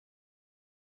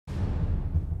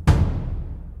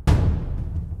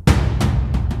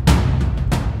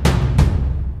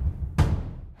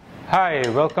Hi,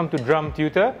 welcome to Drum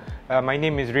Tutor. My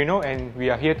name is Reno and we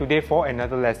are here today for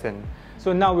another lesson.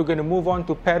 So now we're going to move on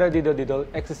to Paradiddle-diddle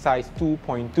exercise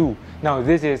 2.2. Now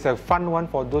this is a fun one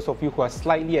for those of you who are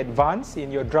slightly advanced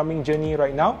in your drumming journey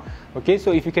right now. Okay,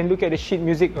 so if you can look at the sheet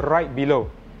music right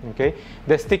below. Okay,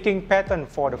 the sticking pattern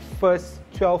for the first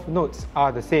 12 notes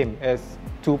are the same as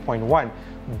 2.1.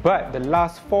 But the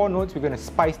last 4 notes, we're going to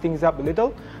spice things up a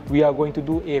little. We are going to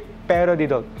do a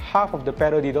paradiddle, half of the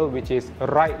paradiddle, which is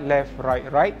right, left,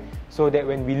 right, right, so that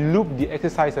when we loop the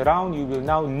exercise around, you will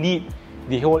now lead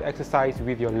the whole exercise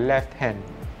with your left hand.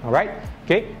 Alright?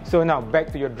 Okay, so now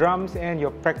back to your drums and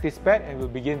your practice pad, and we'll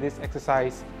begin this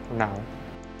exercise now.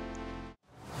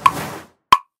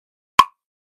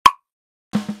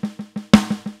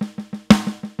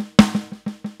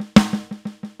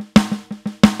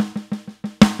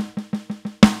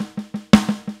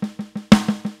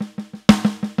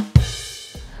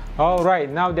 Alright,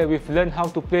 now that we've learned how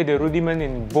to play the rudiment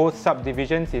in both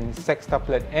subdivisions in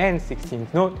sextuplet and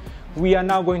 16th note, we are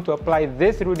now going to apply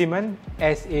this rudiment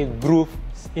as a groove,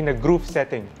 in a groove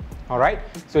setting. Alright,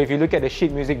 so if you look at the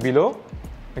sheet music below,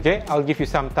 okay, I'll give you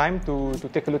some time to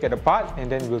take a look at the part,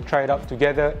 and then we'll try it out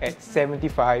together at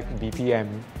 75 BPM.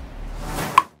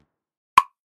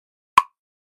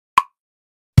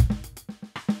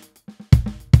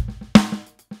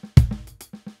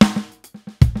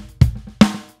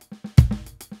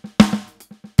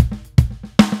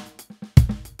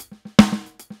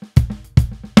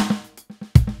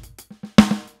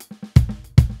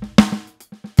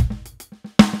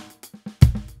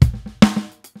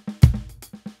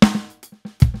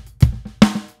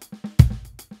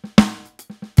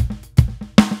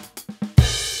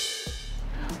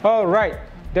 Alright,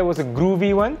 that was a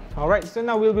groovy one. Alright, so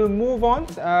now we will move on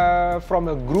from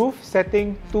a groove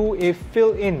setting to a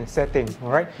fill-in setting.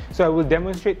 Alright, so I will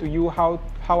demonstrate to you how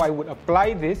I would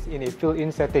apply this in a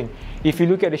fill-in setting. If you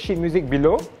look at the sheet music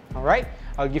below, alright,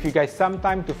 I'll give you guys some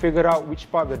time to figure out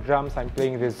which part of the drums I'm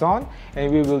playing this on,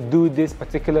 and we will do this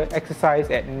particular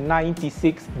exercise at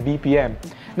 96 BPM.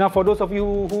 Now for those of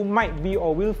you who might be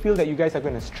or will feel that you guys are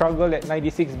going to struggle at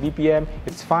 96 BPM,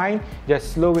 it's fine,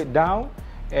 just slow it down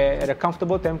at a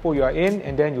comfortable tempo you are in,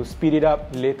 and then you'll speed it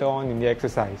up later on in the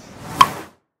exercise.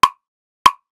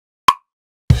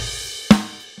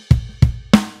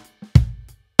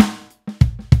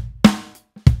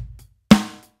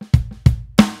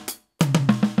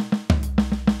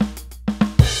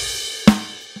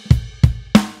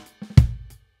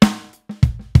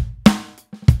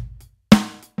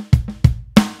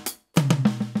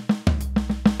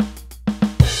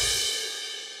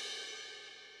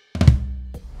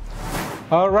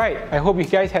 Alright, I hope you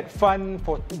guys had fun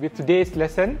with today's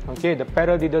lesson, okay, the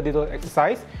Paradiddle-diddle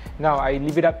exercise. Now I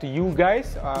leave it up to you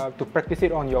guys to practice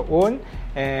it on your own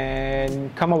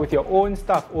and come up with your own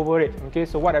stuff over it. Okay,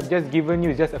 so what I've just given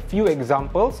you is just a few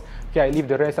examples. Okay, I leave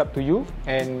the rest up to you,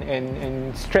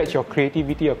 and stretch your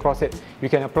creativity across it. You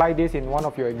can apply this in one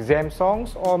of your exam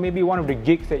songs or maybe one of the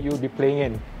gigs that you'll be playing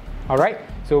in. Alright,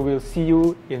 so we'll see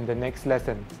you in the next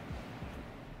lesson.